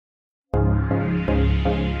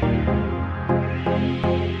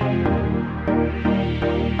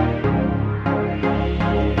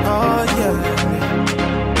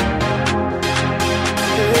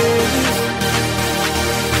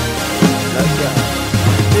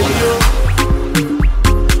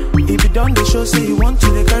Kololo say you want to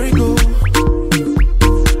the carry go.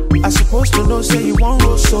 I supposed to know say you won't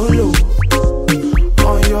go solo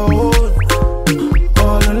on your own,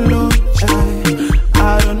 all alone, child.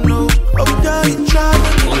 I don't know, oh girl, you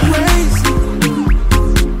driving me crazy,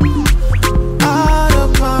 out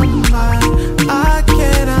of my mind. I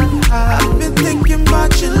cannot hide. I've been thinking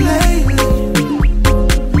about you lately.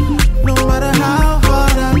 No matter how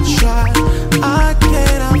hard I try, I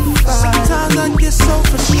cannot fight. Sometimes I get so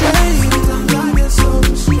frustrated,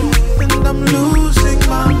 and I'm losing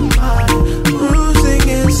my mind, bruising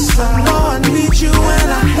inside. No, I need you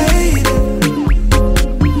and I hate it.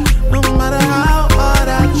 No matter how hard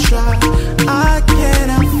I try, I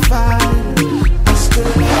cannot fight. I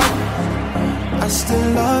still love you, I still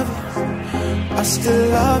love you, I still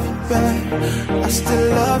love you, babe. I still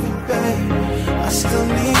love you, babe. I still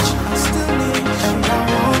need you, I still need you, and I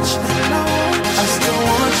want you, and I want you. I still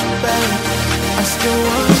want you, babe. I still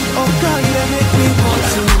want you. Oh God, you make me want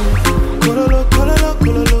to. Kololo, kololo,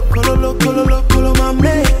 kololo, kololo, kololo, kololo, my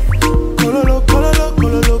man. Kololo, kololo,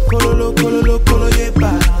 kololo, kololo, kololo, kololo, yeah,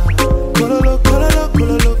 bye. Kololo, kololo,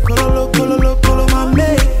 kololo, kololo, kololo, kololo, my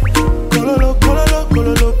man. Kololo, kololo,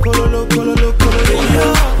 kololo, kololo, kololo, kololo,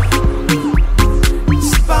 yeah.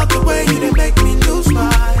 It's about the way you done make me lose my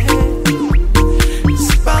head. It's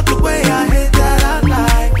about the way I hate that I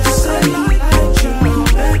like. You say you like, you know,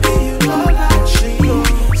 baby, you know like she goes.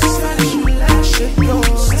 Say you like, she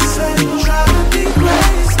goes. Say you driving me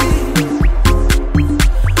crazy,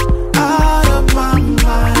 out of my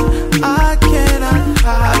mind. I cannot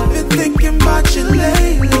hide. I've been thinking about you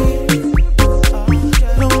lately.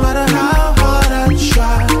 No matter how hard I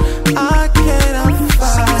try, I cannot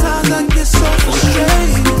fight. Sometimes I get so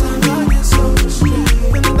frustrated,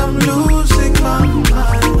 and I'm losing my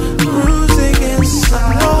mind, bruising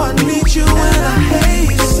inside. No, I need you and I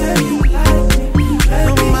hate it.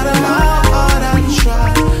 No matter how hard I try,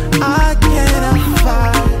 I cannot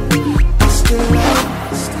fight.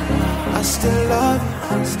 I still love you,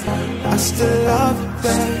 I still love you, I still love you,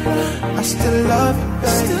 babe. I still love you,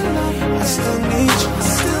 babe. I still need you,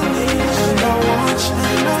 and I want you,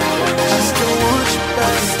 I still want you,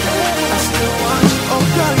 babe. I still want you. Oh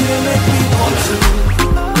God, you make me want to.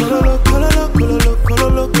 Kololo, kololo, kololo,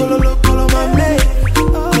 kololo, kololo, kololo, my man.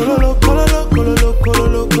 Kololo, kololo, kololo,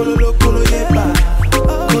 kololo, kololo, kololo, yeah, bye.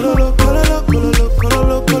 Kololo, kololo, kololo,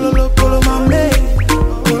 kololo, kololo, kololo, my man.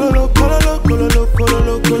 Kololo, kololo, kololo,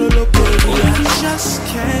 kololo, kololo, kololo, yeah. I just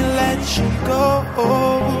can't let you go.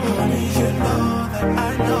 Honey, you know that I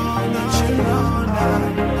know that you know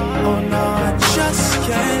now.